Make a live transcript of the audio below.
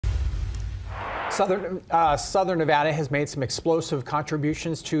Southern Nevada has made some explosive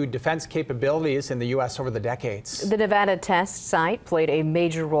contributions to defense capabilities in the U.S. over the decades. The Nevada test site played a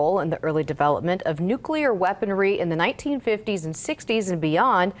major role in the early development of nuclear weaponry in the 1950s and 60s and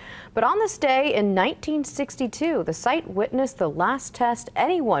beyond. But on this day in 1962, the site witnessed the last test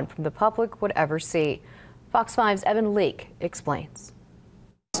anyone from the public would ever see. Fox 5's Evan Leake explains.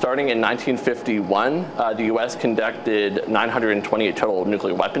 Starting in 1951, the U.S. conducted 928 total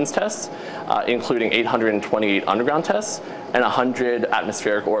nuclear weapons tests, including 828 underground tests and 100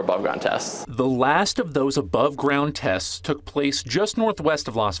 atmospheric or above-ground tests. The last of those above-ground tests took place just northwest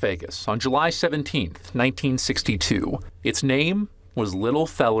of Las Vegas on July 17, 1962. Its name was Little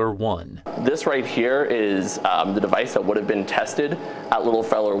Feller 1. This right here is the device that would have been tested at Little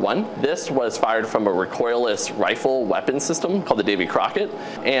Feller 1. This was fired from a recoilless rifle weapon system called the Davy Crockett.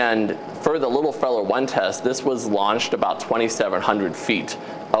 And for the Little Feller 1 test, this was launched about 2,700 feet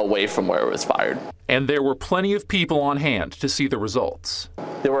away from where it was fired. And there were plenty of people on hand to see the results.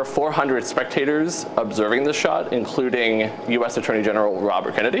 There were 400 spectators observing the shot, including U.S. Attorney General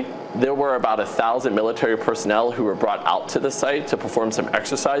Robert Kennedy. There were about 1,000 military personnel who were brought out to the site to perform some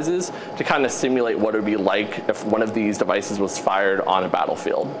exercises to kind of simulate what it would be like if one of these devices was fired on a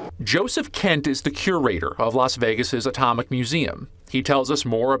battlefield. Joseph Kent is the curator of Las Vegas's Atomic Museum. He tells us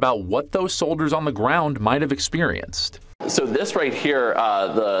more about what those soldiers on the ground might have experienced. So this right here,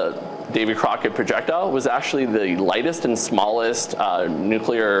 the Davy Crockett projectile, was actually the lightest and smallest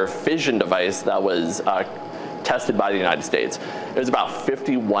nuclear fission device that was tested by the United States. It was about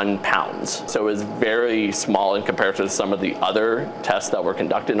 51 pounds. So it was very small in comparison to some of the other tests that were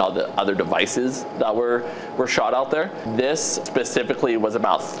conducted and all the other devices that were shot out there. This specifically was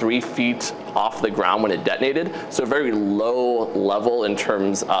about 3 feet off the ground when it detonated. So very low level in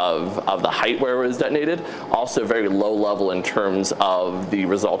terms of the height where it was detonated. Also very low level in terms of the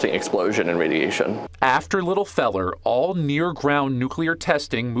resulting explosion and radiation. After Little Feller, all near-ground nuclear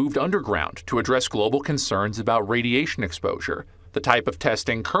testing moved underground to address global concerns about radiation exposure. The type of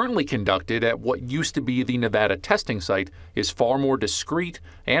testing currently conducted at what used to be the Nevada testing site is far more discreet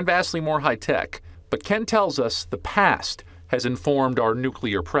and vastly more high-tech. But Ken tells us the past has informed our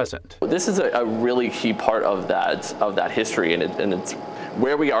nuclear present. This is a really key part of that history, and it's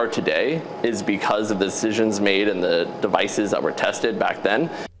where we are today is because of the decisions made and the devices that were tested back then.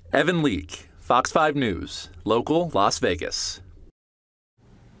 Evan Leake, Fox 5 News, local Las Vegas.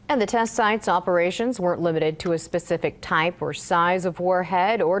 And the test site's operations weren't limited to a specific type or size of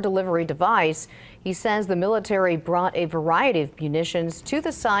warhead or delivery device. He says the military brought a variety of munitions to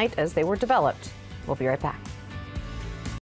the site as they were developed. We'll be right back.